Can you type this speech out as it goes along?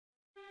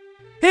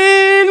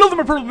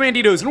my Purple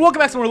Banditos, and welcome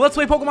back to more Let's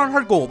Play Pokemon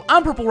HeartGold.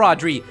 I'm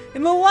PurpleRodri.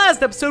 In the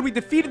last episode, we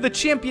defeated the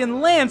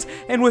champion Lance,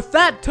 and with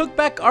that, took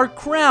back our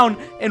crown,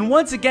 and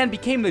once again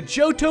became the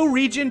Johto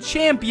region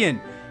champion.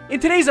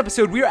 In today's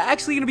episode, we are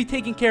actually going to be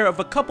taking care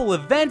of a couple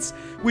events,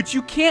 which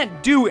you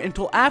can't do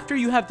until after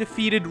you have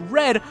defeated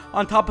Red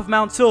on top of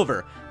Mount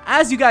Silver.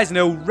 As you guys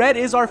know, Red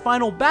is our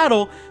final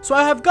battle, so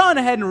I have gone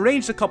ahead and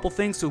arranged a couple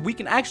things so we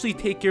can actually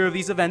take care of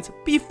these events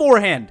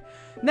beforehand.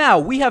 Now,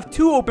 we have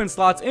 2 open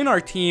slots in our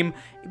team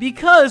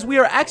because we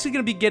are actually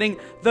going to be getting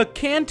the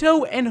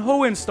Kanto and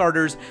Hoenn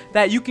starters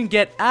that you can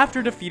get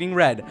after defeating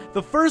Red.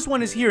 The first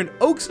one is here in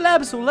Oak's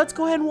lab, so let's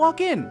go ahead and walk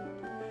in.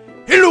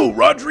 Hello,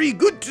 Rodri.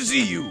 Good to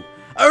see you.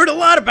 I heard a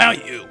lot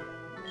about you.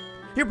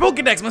 Your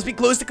Pokedex must be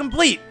close to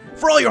complete.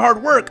 For all your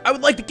hard work, I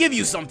would like to give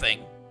you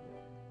something.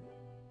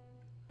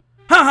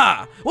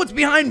 Haha! What's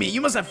behind me?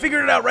 You must have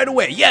figured it out right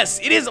away. Yes,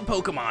 it is a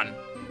Pokemon.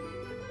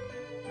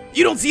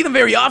 You don't see them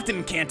very often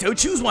in Kanto.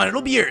 Choose one,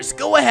 it'll be yours.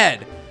 Go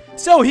ahead.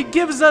 So, he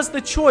gives us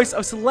the choice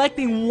of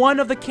selecting one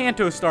of the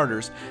Kanto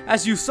starters.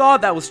 As you saw,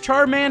 that was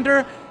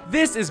Charmander.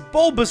 This is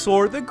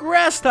Bulbasaur, the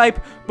grass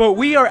type, but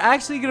we are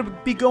actually going to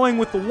be going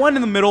with the one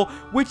in the middle,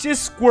 which is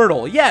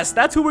Squirtle. Yes,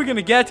 that's who we're going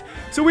to get.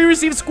 So we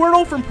received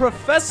Squirtle from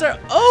Professor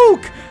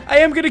Oak. I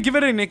am going to give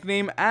it a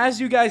nickname, as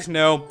you guys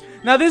know.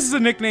 Now, this is a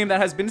nickname that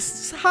has been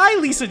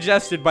highly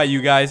suggested by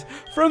you guys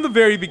from the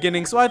very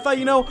beginning, so I thought,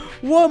 you know,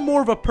 what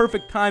more of a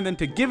perfect time than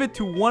to give it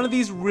to one of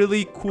these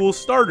really cool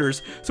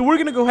starters. So we're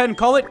going to go ahead and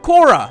call it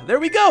Cora. There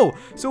we go.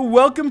 So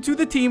welcome to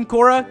the team,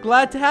 Cora.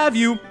 Glad to have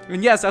you.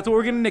 And yes, that's what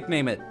we're going to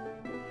nickname it.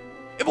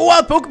 If a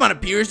wild Pokemon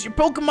appears, your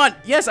Pokemon...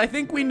 Yes, I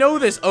think we know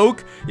this,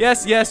 Oak.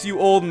 Yes,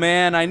 you old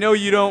man. I know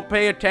you don't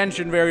pay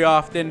attention very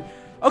often.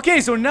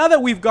 Okay, so now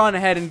that we've gone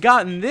ahead and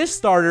gotten this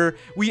starter,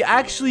 we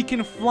actually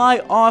can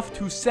fly off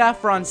to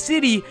Saffron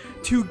City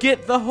to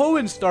get the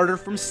Hoenn starter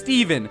from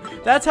Steven.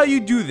 That's how you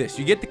do this.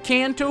 You get the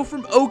Kanto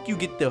from Oak, you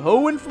get the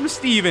Hoenn from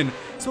Steven.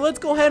 So let's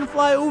go ahead and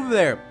fly over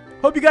there.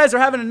 Hope you guys are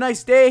having a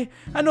nice day.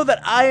 I know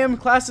that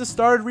class has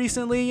started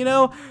recently, you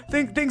know.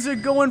 Think things are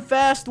going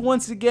fast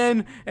once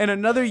again, and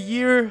another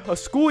year, a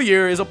school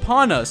year, is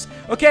upon us.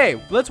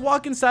 Okay, let's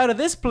walk inside of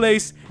this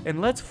place,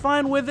 and let's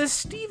find where this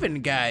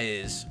Steven guy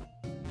is.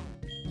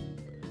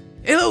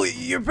 Hello,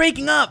 you're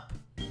breaking up.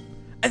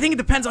 I think it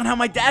depends on how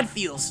my dad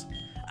feels.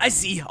 I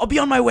see. I'll be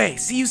on my way.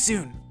 See you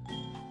soon.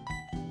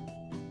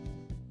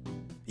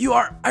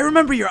 I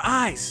remember your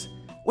eyes.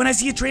 When I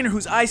see a trainer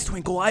whose eyes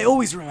twinkle, I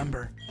always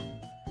remember.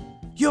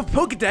 You have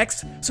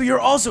Pokedex, so you're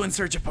also in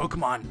search of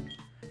Pokemon.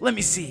 Let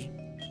me see.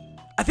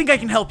 I think I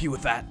can help you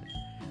with that.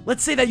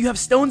 Let's say that you have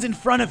stones in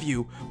front of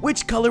you.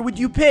 Which color would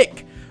you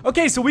pick?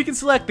 Okay, so we can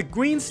select the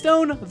green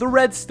stone, the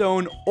red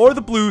stone, or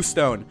the blue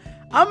stone.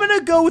 I'm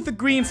gonna go with the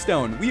green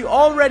stone. We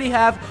already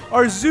have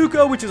our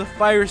Zuko, which is a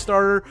fire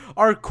starter,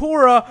 our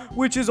Cora,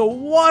 which is a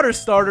water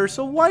starter,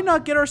 so why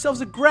not get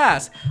ourselves a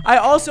grass? I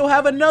also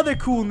have another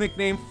cool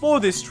nickname for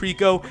this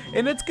Trico,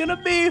 and it's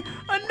gonna be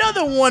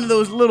another one of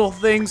those little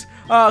things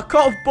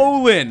called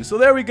Bolin. So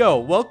there we go.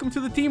 Welcome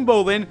to the team,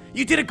 Bolin.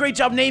 You did a great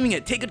job naming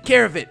it. Take good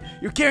care of it.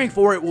 Your caring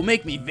for it will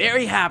make me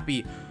very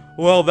happy.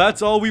 Well,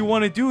 that's all we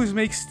want to do is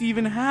make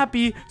Steven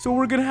happy, so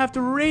we're gonna have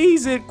to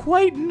raise it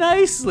quite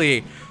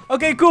nicely.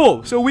 Okay,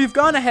 cool. So we've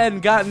gone ahead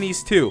and gotten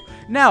these 2.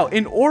 Now,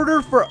 in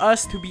order for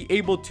us to be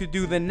able to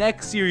do the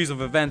next series of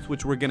events,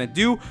 which we're gonna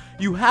do,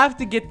 you have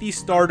to get these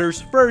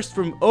starters first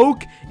from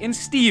Oak and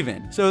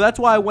Steven. So that's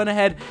why I went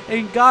ahead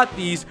and got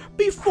these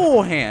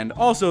beforehand.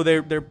 Also,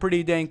 they're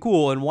pretty dang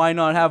cool, and why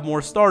not have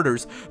more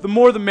starters? The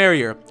more the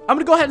merrier. I'm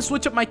gonna go ahead and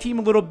switch up my team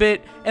a little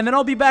bit, and then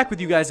I'll be back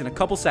with you guys in a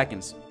couple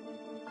seconds.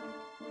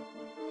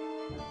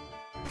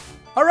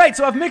 Alright,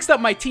 so I've mixed up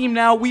my team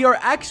now. We are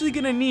actually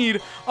going to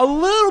need a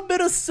little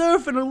bit of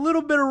surf and a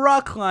little bit of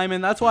rock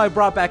climbing. That's why I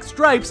brought back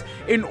Stripes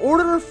in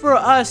order for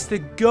us to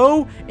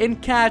go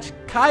and catch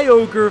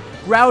Kyogre,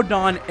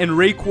 Groudon, and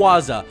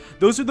Rayquaza.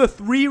 Those are the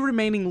 3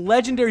 remaining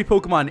legendary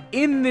Pokemon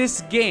in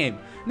this game.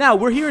 Now,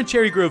 we're here in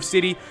Cherry Grove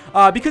City,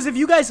 because if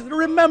you guys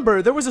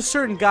remember, there was a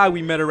certain guy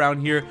we met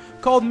around here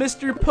called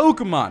Mr.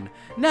 Pokemon.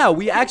 Now,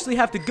 we actually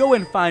have to go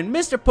and find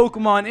Mr.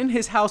 Pokemon in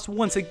his house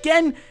once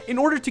again in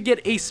order to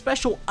get a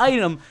special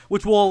item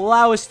which will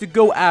allow us to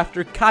go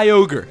after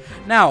Kyogre.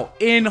 Now,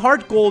 in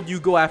HeartGold, you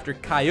go after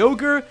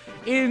Kyogre.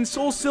 In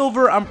Soul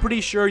Silver, I'm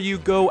pretty sure you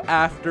go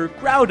after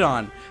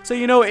Groudon. So,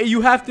 you know, you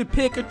have to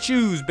pick a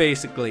choose,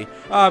 basically.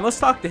 Let's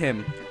talk to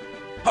him.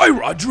 Hi,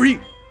 Rodri.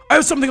 I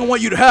have something I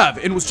want you to have,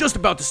 and was just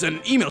about to send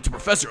an email to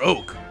Professor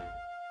Oak.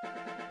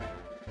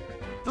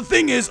 The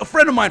thing is, a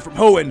friend of mine from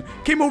Hoenn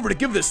came over to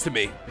give this to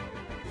me.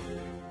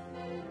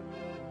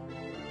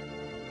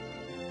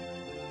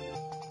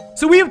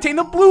 So we obtained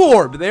the blue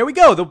orb. There we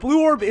go. The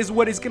blue orb is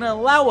what is going to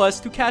allow us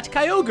to catch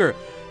Kyogre.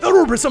 That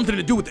orb has something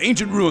to do with the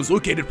ancient ruins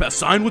located past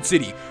Cianwood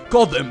City,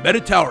 called the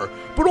Embedded Tower,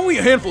 but only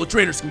a handful of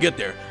trainers can get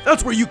there.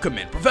 That's where you come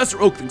in.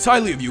 Professor Oak thinks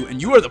highly of you, and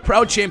you are the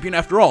proud champion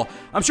after all.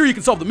 I'm sure you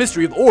can solve the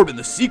mystery of the orb and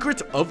the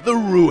secret of the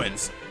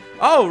ruins.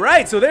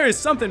 Alright, so there is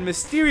something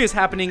mysterious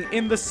happening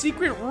in the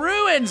secret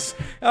ruins.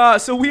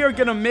 So we are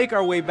going to make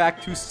our way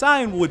back to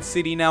Cyanwood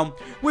City now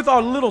with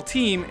our little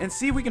team and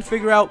see if we can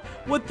figure out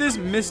what this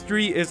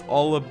mystery is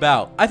all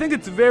about. I think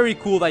it's very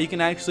cool that you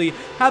can actually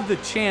have the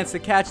chance to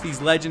catch these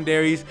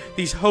legendaries,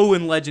 these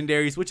Hoenn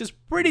legendaries, which is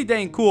pretty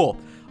dang cool.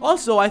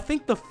 Also, I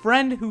think the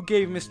friend who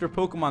gave Mr.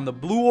 Pokemon the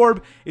blue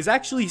orb is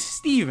actually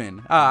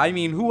Steven. I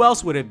mean, who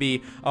else would it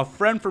be? A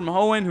friend from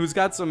Hoenn who's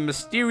got some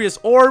mysterious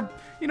orb?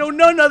 You know,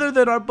 none other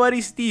than our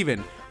buddy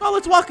Steven. Well,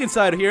 let's walk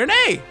inside of here, and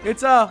hey,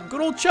 it's good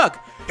old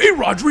Chuck. Hey,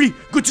 Rodri,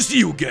 good to see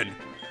you again.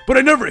 But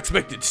I never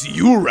expected to see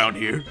you around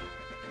here.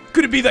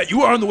 Could it be that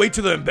you are on the way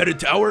to the Embedded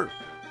Tower?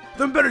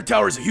 The Embedded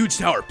Tower is a huge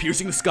tower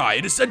piercing the sky.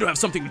 It is said to have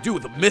something to do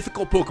with a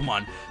mythical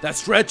Pokemon that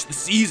stretch the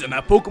seas and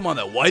that Pokemon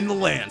that widen the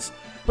lands.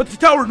 But the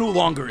tower no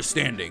longer is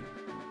standing.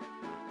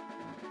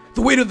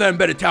 The weight of the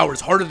Embedded Tower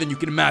is harder than you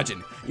can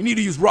imagine. You need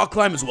to use rock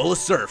climb as well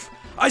as surf.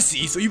 I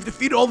see, so you've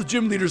defeated all the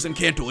gym leaders in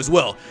Kanto as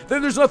well.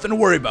 Then there's nothing to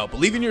worry about.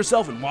 Believe in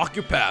yourself and walk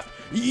your path.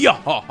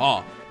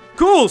 Yahaha.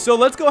 Cool, so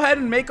let's go ahead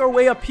and make our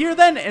way up here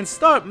then and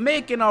start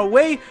making our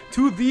way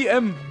to the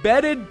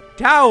Embedded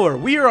Tower.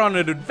 We are on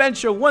an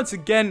adventure once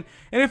again,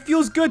 and it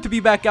feels good to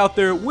be back out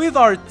there with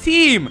our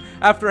team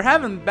after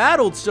having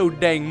battled so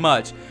dang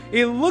much.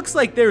 It looks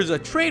like there's a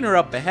trainer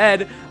up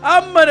ahead.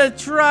 I'm gonna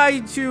try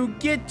to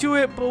get to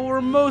it, but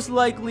we're most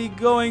likely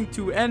going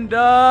to end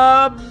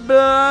up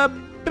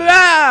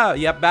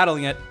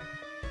battling it.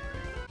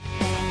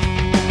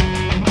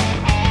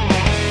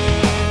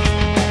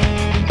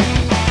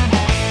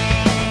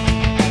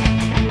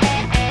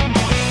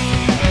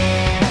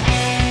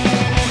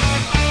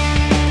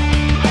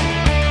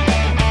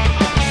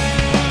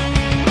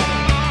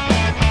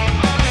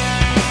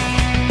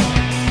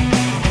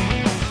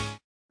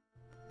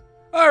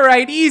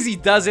 Alright, easy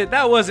does it.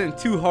 That wasn't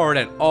too hard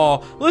at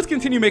all. Let's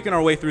continue making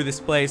our way through this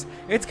place.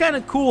 It's kind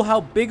of cool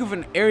how big of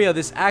an area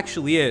this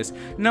actually is.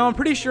 Now, I'm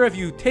pretty sure if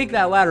you take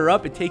that ladder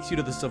up, it takes you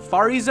to the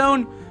Safari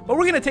Zone. But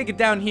we're going to take it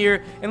down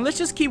here, and let's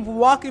just keep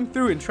walking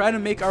through and try to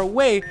make our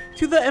way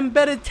to the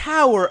Embedded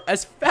Tower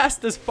as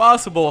fast as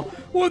possible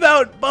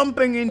without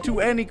bumping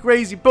into any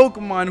crazy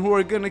Pokemon who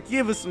are going to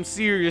give us some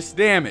serious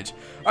damage.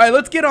 Alright,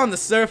 let's get on the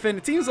surfing.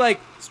 It seems like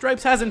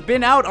Stripes hasn't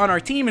been out on our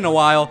team in a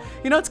while.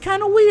 You know, it's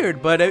kind of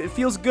weird, but it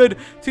feels good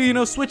to, you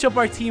know, switch up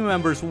our team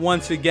members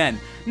once again.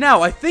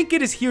 Now, I think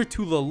it is here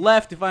to the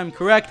left, if I'm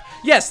correct.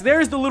 Yes,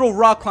 there's the little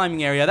rock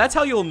climbing area. That's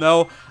how you'll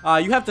know.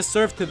 You have to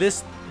surf to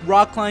this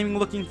rock climbing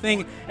looking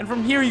thing, and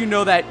from here you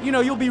know that, you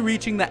know, you'll be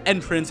reaching the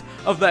entrance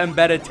of the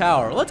Embedded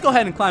Tower. Let's go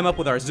ahead and climb up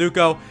with our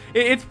Zuko.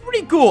 It's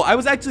pretty cool. I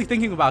was actually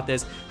thinking about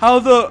this, how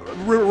the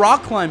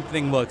rock climb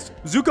thing looks.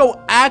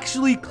 Zuko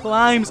actually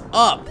climbs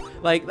up.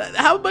 Like,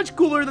 how much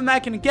cooler than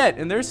that can it get?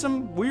 And there's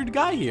some weird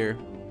guy here.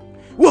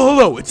 Well,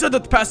 hello. It said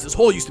that past this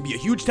hole used to be a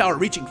huge tower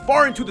reaching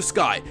far into the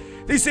sky.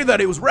 They say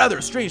that it was rather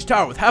a strange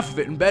tower with half of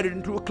it embedded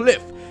into a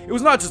cliff. It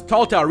was not just a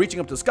tall tower reaching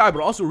up to the sky,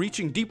 but also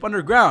reaching deep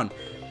underground.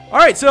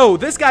 Alright, so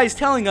this guy is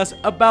telling us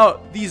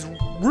about these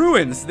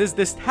ruins,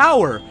 this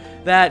tower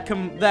that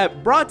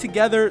brought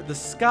together the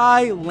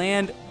sky,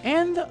 land,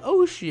 and the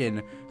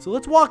ocean. So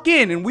let's walk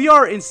in, and we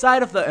are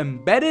inside of the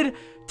Embedded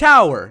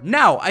Tower.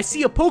 Now, I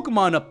see a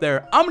Pokemon up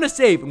there. I'm going to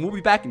save, and we'll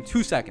be back in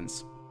 2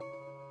 seconds.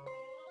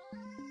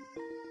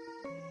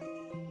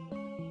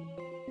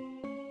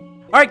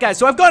 Alright guys,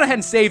 so I've gone ahead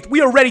and saved.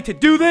 We are ready to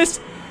do this.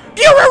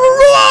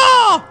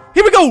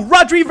 Here we go,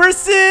 Rodri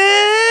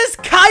versus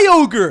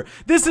Kyogre.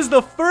 This is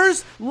the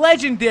first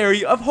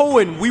legendary of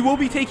Hoenn we will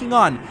be taking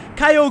on.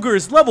 Kyogre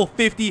is level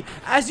 50.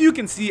 As you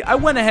can see, I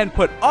went ahead and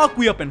put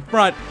Aqui up in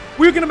front.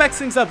 We're going to mix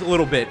things up a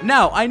little bit.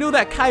 Now, I know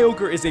that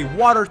Kyogre is a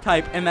water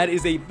type, and that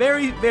is a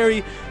very,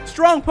 very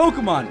strong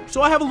Pokemon.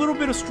 So I have a little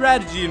bit of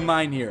strategy in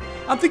mind here.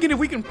 I'm thinking if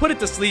we can put it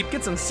to sleep,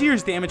 get some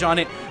serious damage on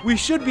it, we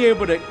should be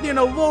able to, you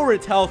know, lower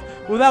its health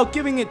without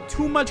giving it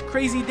too much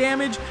crazy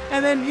damage,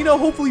 and then, you know,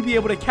 hopefully be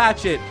able to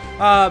catch it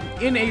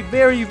in a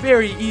very,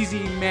 very easy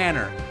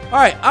manner.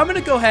 Alright, I'm going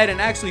to go ahead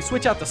and actually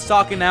switch out to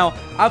Sokka now.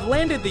 I've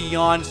landed the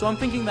Yawn, so I'm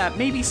thinking that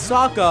maybe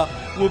Sokka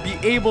will be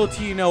able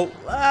to, you know,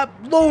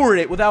 lower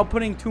it without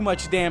putting too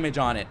much damage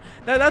on it.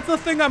 That's the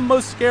thing I'm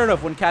most scared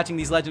of when catching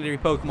these legendary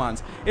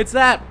Pokemons. It's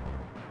that,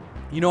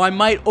 you know, I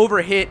might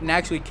overhit and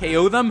actually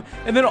KO them,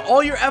 and then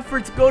all your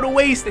efforts go to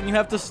waste and you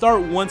have to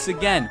start once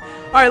again.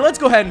 Alright, let's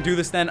go ahead and do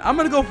this then. I'm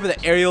going to go for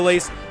the Aerial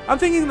Ace. I'm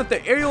thinking that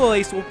the Aerial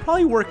Ace will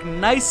probably work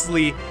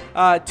nicely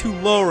to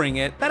lowering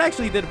it. That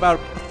actually did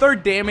about a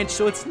third damage,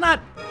 so it's not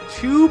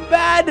too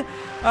bad.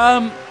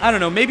 I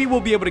don't know, maybe we'll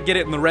be able to get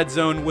it in the red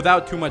zone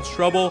without too much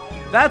trouble.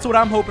 That's what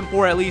I'm hoping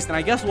for at least, and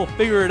I guess we'll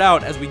figure it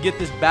out as we get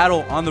this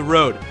battle on the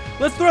road.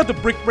 Let's throw out the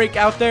Brick Break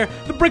out there.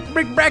 The Brick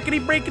Break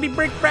Brackety Breakety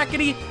Break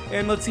Brackety.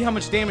 And let's see how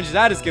much damage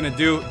that is going to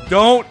do.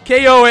 Don't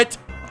KO it.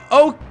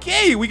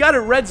 Okay, we got it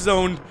red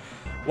zoned.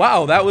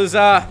 Wow, that was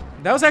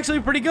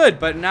actually pretty good.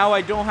 But now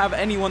I don't have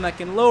anyone that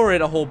can lower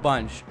it a whole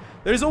bunch.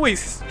 There's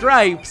always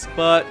Stripes,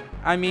 but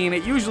I mean,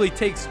 it usually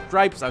takes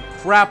Stripes a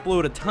crap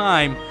load of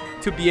time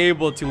to be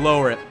able to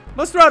lower it.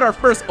 let's throw out our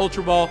first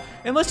Ultra Ball,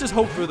 and let's just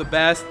hope for the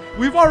best.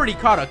 We've already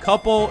caught a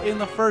couple in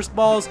the first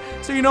balls,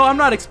 so, you know, I'm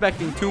not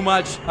expecting too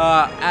much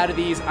out of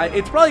these.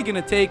 It's probably going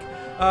to take,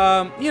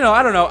 you know,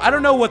 I don't know. I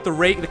don't know what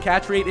the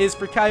catch rate is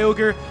for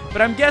Kyogre,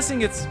 but I'm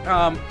guessing it's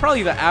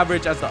probably the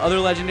average as the other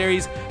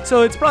legendaries,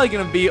 so it's probably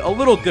going to be a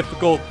little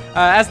difficult,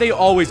 as they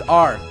always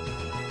are.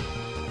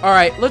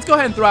 Alright, let's go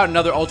ahead and throw out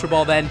another Ultra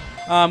Ball then.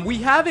 We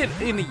have it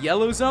in the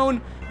yellow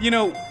zone. You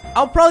know,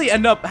 I'll probably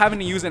end up having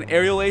to use an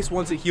Aerial Ace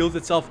once it heals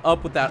itself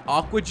up with that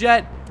Aqua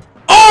Jet.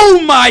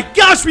 Oh my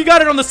gosh, we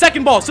got it on the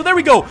second ball. So there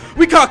we go.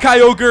 We caught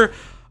Kyogre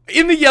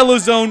in the yellow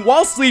zone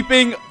while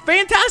sleeping.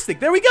 Fantastic.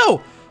 There we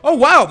go. Oh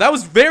wow, that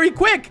was very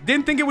quick.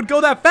 Didn't think it would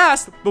go that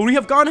fast, but we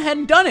have gone ahead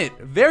and done it.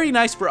 Very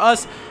nice for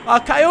us.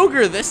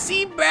 Kyogre, the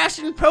Sea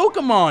Bastion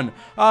Pokemon.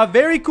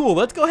 Very cool.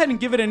 Let's go ahead and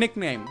give it a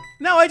nickname.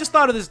 Now, I just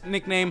thought of this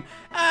nickname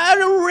at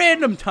a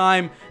random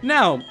time.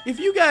 Now, if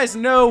you guys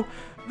know,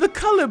 the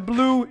color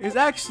blue is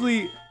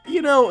actually,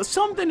 you know,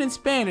 something in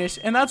Spanish,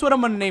 and that's what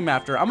I'm going to name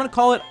after. I'm going to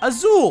call it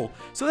Azul.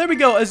 So there we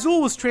go.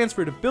 Azul was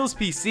transferred to Bill's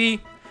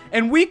PC,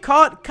 and we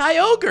caught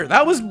Kyogre.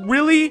 That was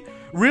really,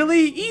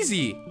 really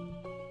easy.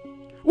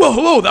 Well,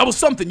 hello, that was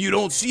something you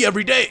don't see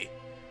every day.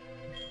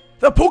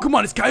 That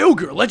Pokemon is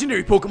Kyogre, a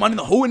legendary Pokemon in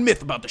the Hoenn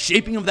myth about the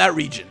shaping of that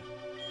region.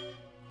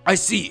 I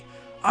see.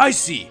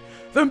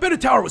 The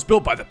embedded tower was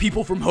built by the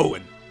people from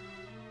Hoenn.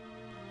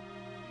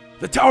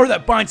 The tower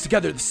that binds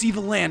together the sea, the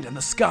land, and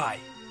the sky.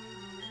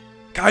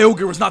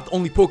 Kyogre was not the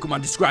only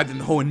Pokemon described in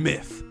the Hoenn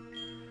myth.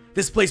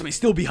 This place may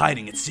still be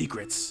hiding its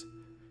secrets.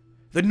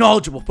 The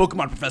knowledgeable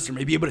Pokemon professor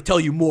may be able to tell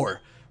you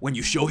more when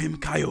you show him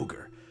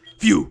Kyogre.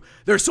 Phew,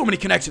 there are so many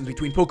connections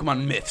between Pokemon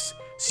and myths.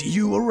 See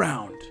you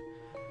around.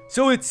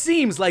 So it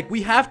seems like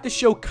we have to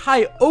show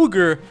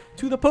Kyogre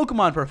to the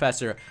Pokemon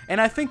Professor, and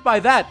I think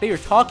by that they are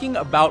talking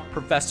about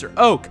Professor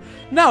Oak.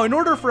 Now, in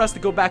order for us to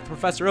go back to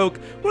Professor Oak,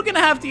 we're gonna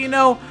have to, you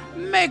know,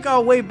 make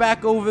our way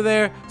back over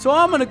there. So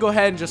I'm gonna go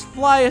ahead and just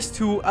fly us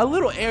to a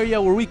little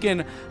area where we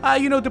can,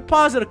 you know,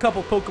 deposit a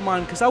couple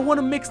Pokemon, because I want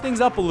to mix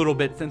things up a little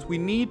bit since we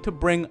need to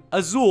bring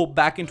Azul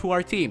back into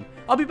our team.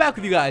 I'll be back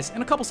with you guys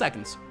in a couple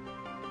seconds.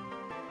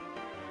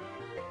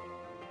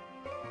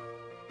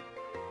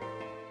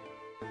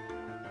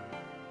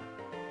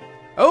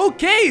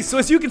 Okay, so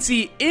as you can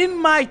see, in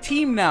my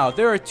team now,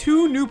 there are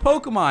two new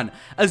Pokemon,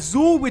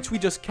 Azul, which we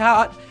just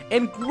caught,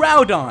 and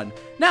Groudon.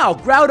 Now,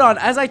 Groudon,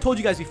 as I told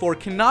you guys before,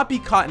 cannot be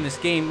caught in this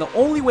game. The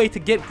only way to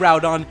get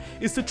Groudon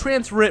is to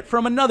transfer it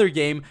from another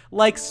game,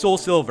 like Soul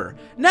Silver.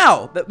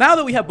 Now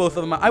that we have both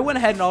of them, I went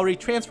ahead and already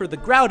transferred the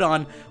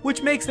Groudon,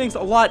 which makes things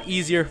a lot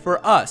easier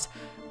for us.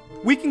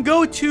 We can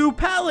go to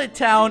Pallet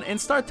Town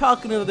and start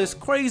talking to this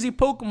crazy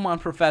Pokemon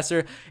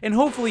professor, and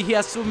hopefully he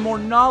has some more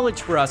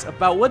knowledge for us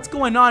about what's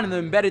going on in the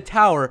embedded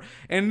tower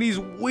and these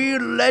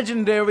weird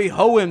legendary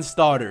Hoenn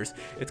starters.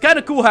 It's kind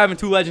of cool having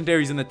two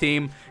legendaries in the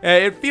team.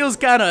 It feels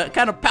kind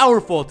of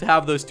powerful to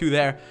have those two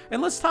there.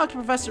 And let's talk to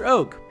Professor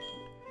Oak.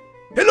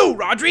 Hello,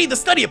 Rodri. The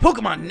study of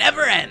Pokemon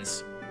never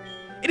ends.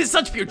 It is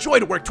such pure joy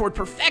to work toward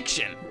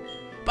perfection.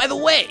 By the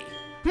way,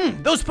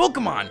 those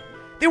Pokemon,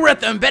 they were at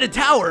the embedded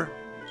tower.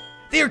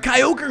 They are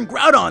Kyogre and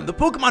Groudon, the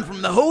Pokemon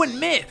from the Hoenn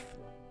myth.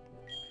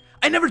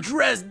 I never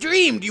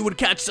dreamed you would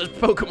catch such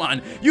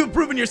Pokemon. You have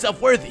proven yourself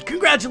worthy.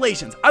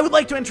 Congratulations. I would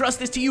like to entrust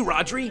this to you,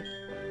 Rodri.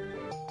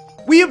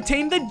 We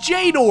obtained the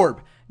Jade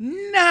Orb.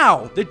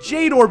 Now, the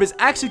Jade Orb is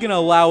actually going to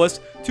allow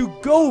us to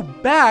go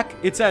back.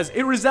 It says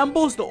it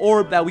resembles the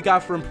orb that we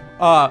got from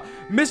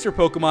Mr.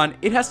 Pokemon.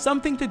 It has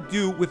something to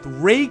do with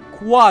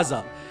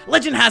Rayquaza.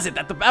 Legend has it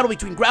that the battle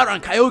between Groudon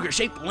and Kyogre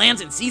shaped the lands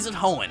and seas of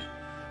Hoenn.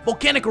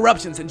 Volcanic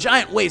eruptions and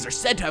giant waves are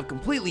said to have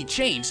completely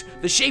changed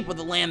the shape of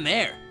the land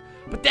there.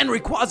 But then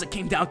Rayquaza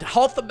came down to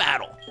halt the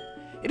battle.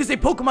 It is a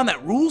Pokemon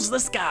that rules the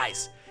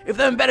skies. If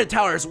the embedded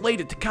tower is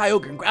related to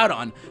Kyogre and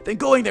Groudon, then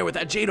going there with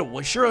that Jade Orb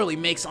will surely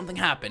make something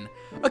happen.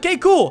 Okay,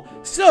 cool.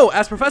 So,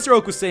 as Professor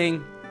Oak was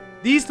saying,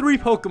 these three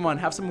Pokemon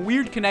have some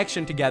weird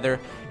connection together,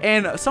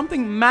 and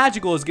something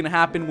magical is going to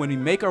happen when we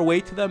make our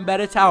way to the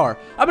embedded tower.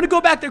 I'm going to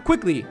go back there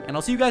quickly, and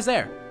I'll see you guys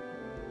there.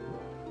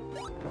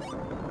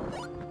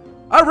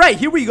 Alright,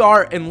 here we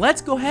are, and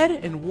let's go ahead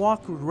and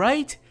walk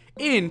right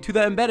into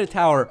the embedded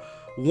tower.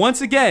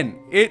 Once again,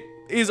 it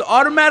is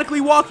automatically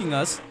walking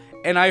us,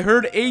 and I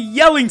heard a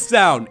yelling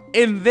sound,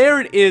 and there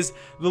it is,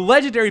 the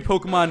legendary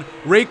Pokemon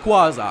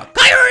Rayquaza.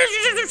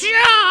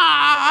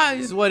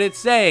 Is what it's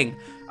saying.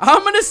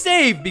 I'm gonna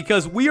save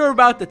because we are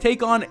about to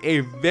take on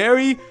a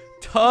very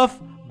tough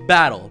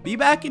battle. Be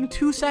back in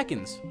 2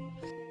 seconds.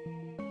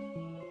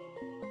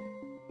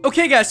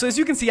 Okay guys, so as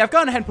you can see, I've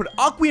gone ahead and put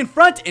Aqua in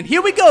front, and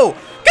here we go!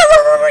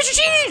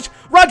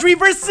 Rodri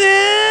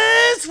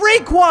versus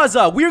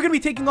Rayquaza! We are going to be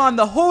taking on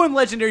the Hoenn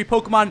legendary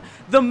Pokemon,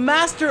 the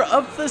Master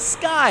of the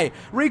Sky.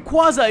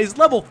 Rayquaza is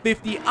level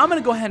 50. I'm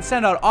going to go ahead and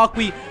send out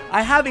Aqua.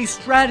 I have a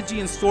strategy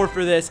in store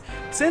for this.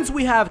 Since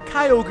we have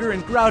Kyogre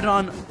and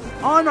Groudon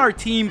on our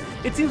team,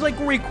 it seems like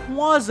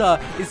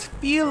Rayquaza is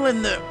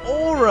feeling the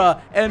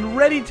aura and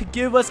ready to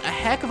give us a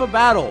heck of a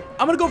battle.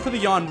 I'm gonna go for the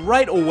yawn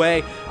right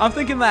away. I'm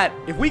thinking that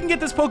if we can get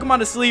this Pokemon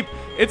to sleep,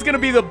 it's gonna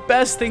be the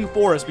best thing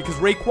for us because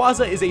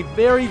Rayquaza is a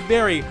very,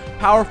 very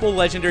powerful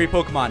legendary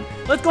Pokemon.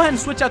 Let's go ahead and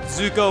switch out to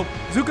Zuko.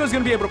 Zuko's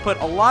gonna be able to put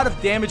a lot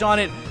of damage on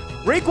it.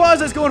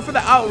 Rayquaza is going for the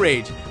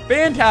Outrage.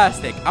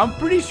 Fantastic. I'm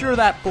pretty sure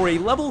that for a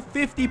level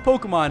 50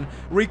 Pokemon,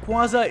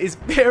 Rayquaza is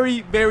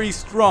very, very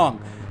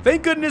strong.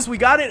 Thank goodness we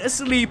got it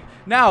asleep.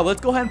 Now, let's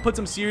go ahead and put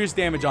some serious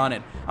damage on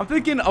it. I'm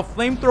thinking a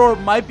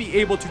Flamethrower might be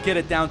able to get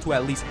it down to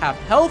at least half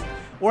health,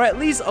 or at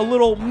least a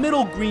little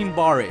middle green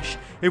bar-ish.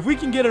 If we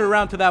can get it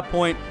around to that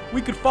point,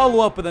 we could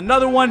follow up with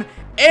another one,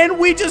 and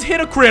we just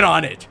hit a crit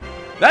on it.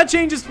 That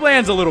changes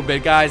plans a little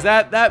bit, guys.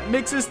 That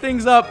mixes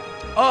things up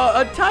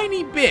a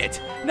tiny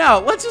bit. Now,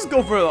 let's just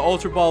go for the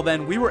Ultra Ball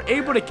then. We were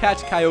able to catch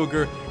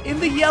Kyogre in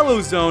the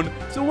yellow zone,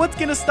 so what's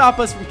going to stop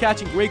us from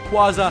catching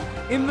Rayquaza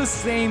in the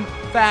same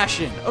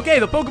fashion? Okay,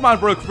 the Pokemon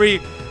broke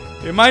free.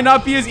 It might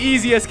not be as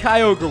easy as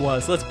Kyogre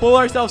was. Let's pull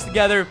ourselves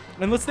together,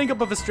 and let's think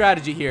up of a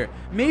strategy here.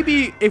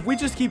 Maybe if we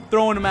just keep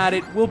throwing them at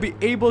it, we'll be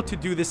able to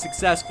do this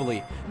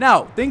successfully.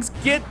 Now, things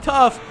get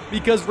tough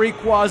because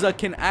Rayquaza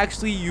can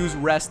actually use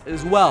Rest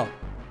as well.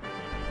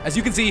 As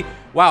you can see,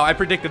 wow, I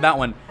predicted that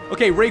one.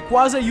 Okay,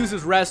 Rayquaza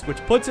uses Rest, which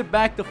puts it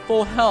back to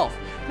full health.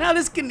 Now,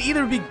 this can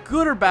either be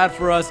good or bad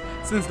for us,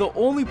 since the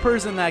only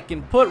person that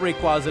can put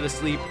Rayquaza to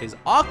sleep is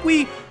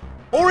Aqui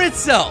or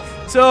itself.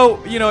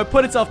 So, you know, it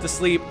put itself to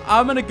sleep.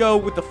 I'm gonna go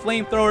with the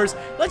Flamethrowers.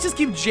 Let's just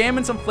keep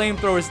jamming some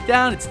Flamethrowers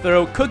down its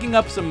throat, cooking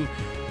up some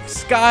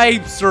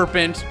Sky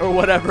Serpent or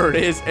whatever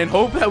it is, and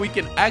hope that we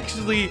can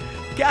actually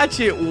catch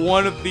it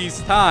one of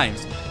these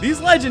times. These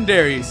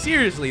legendaries,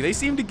 seriously, they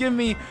seem to give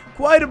me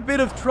quite a bit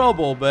of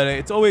trouble, but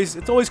it's always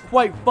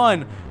quite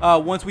fun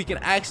once we can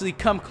actually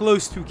come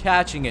close to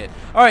catching it.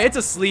 All right, it's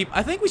asleep.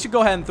 I think we should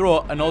go ahead and throw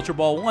an Ultra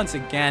Ball once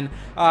again.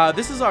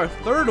 This is our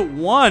third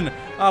one.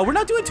 We're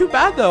not doing too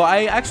bad, though.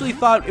 I actually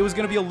thought it was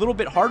going to be a little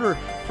bit harder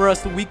for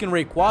us to weaken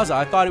Rayquaza.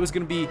 I thought it was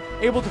going to be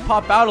able to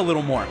pop out a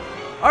little more.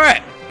 All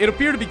right, it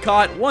appeared to be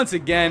caught once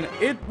again.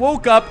 It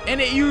woke up, and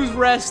it used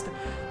Rest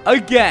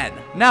again.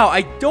 Now,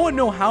 I don't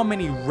know how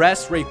many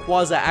Rests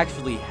Rayquaza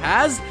actually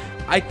has.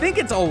 I think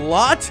it's a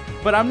lot,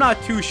 but I'm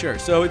not too sure.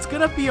 So it's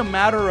gonna be a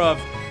matter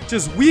of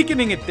just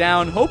weakening it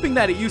down, hoping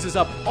that it uses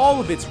up all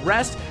of its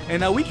Rest,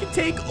 and that we can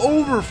take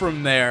over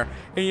from there.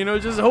 And, you know,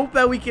 just hope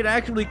that we can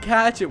actually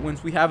catch it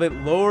once we have it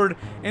lowered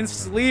and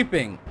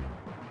sleeping.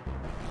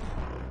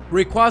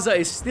 Rayquaza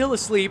is still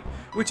asleep,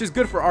 which is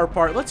good for our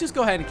part. Let's just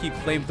go ahead and keep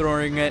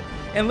flamethrowing it,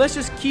 and let's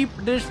just keep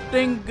this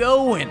thing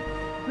going.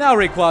 Now,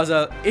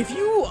 Rayquaza, if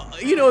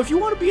you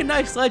want to be a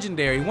nice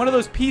legendary, one of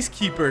those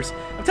peacekeepers,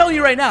 I'm telling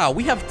you right now,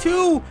 we have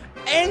two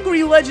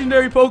angry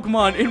legendary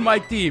Pokemon in my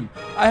team.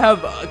 I have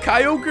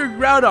Kyogre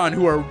and Groudon,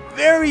 who are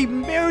very,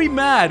 very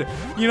mad.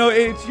 You know,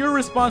 it's your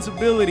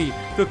responsibility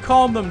to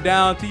calm them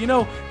down, to, you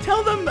know,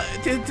 tell them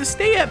to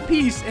stay at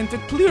peace and to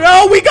clear.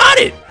 Oh, we got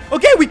it!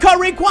 Okay, we caught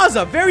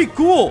Rayquaza. Very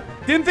cool.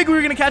 Didn't think we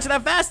were going to catch it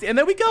that fast, and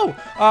there we go.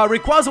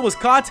 Rayquaza was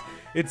caught.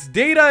 Its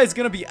data is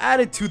going to be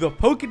added to the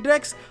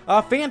Pokedex.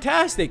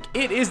 Fantastic.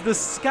 It is the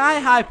Sky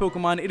High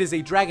Pokemon. It is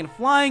a dragon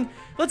flying.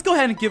 Let's go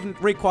ahead and give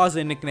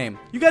Rayquaza a nickname.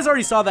 You guys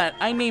already saw that.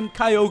 I named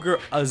Kyogre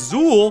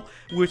Azul,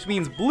 which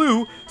means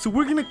blue. So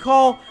we're going to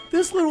call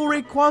this little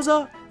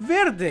Rayquaza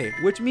Verde,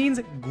 which means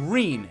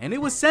green. And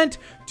it was sent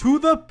to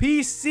the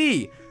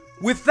PC.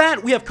 With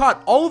that, we have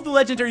caught all of the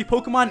legendary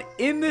Pokemon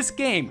in this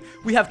game.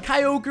 We have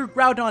Kyogre,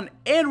 Groudon,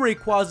 and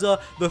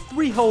Rayquaza, the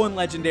 3 Hoenn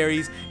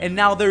legendaries, and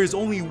now there is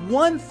only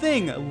one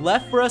thing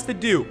left for us to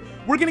do.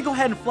 We're gonna go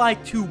ahead and fly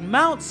to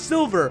Mount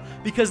Silver,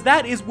 because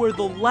that is where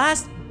the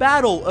last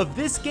battle of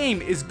this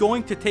game is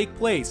going to take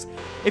place.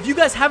 If you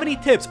guys have any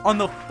tips on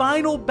the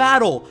final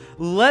battle,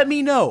 let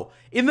me know.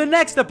 In the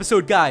next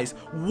episode, guys,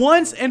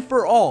 once and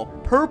for all,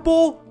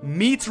 purple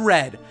meets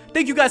red.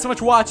 Thank you guys so much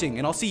for watching,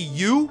 and I'll see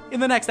you in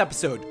the next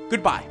episode.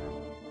 Goodbye.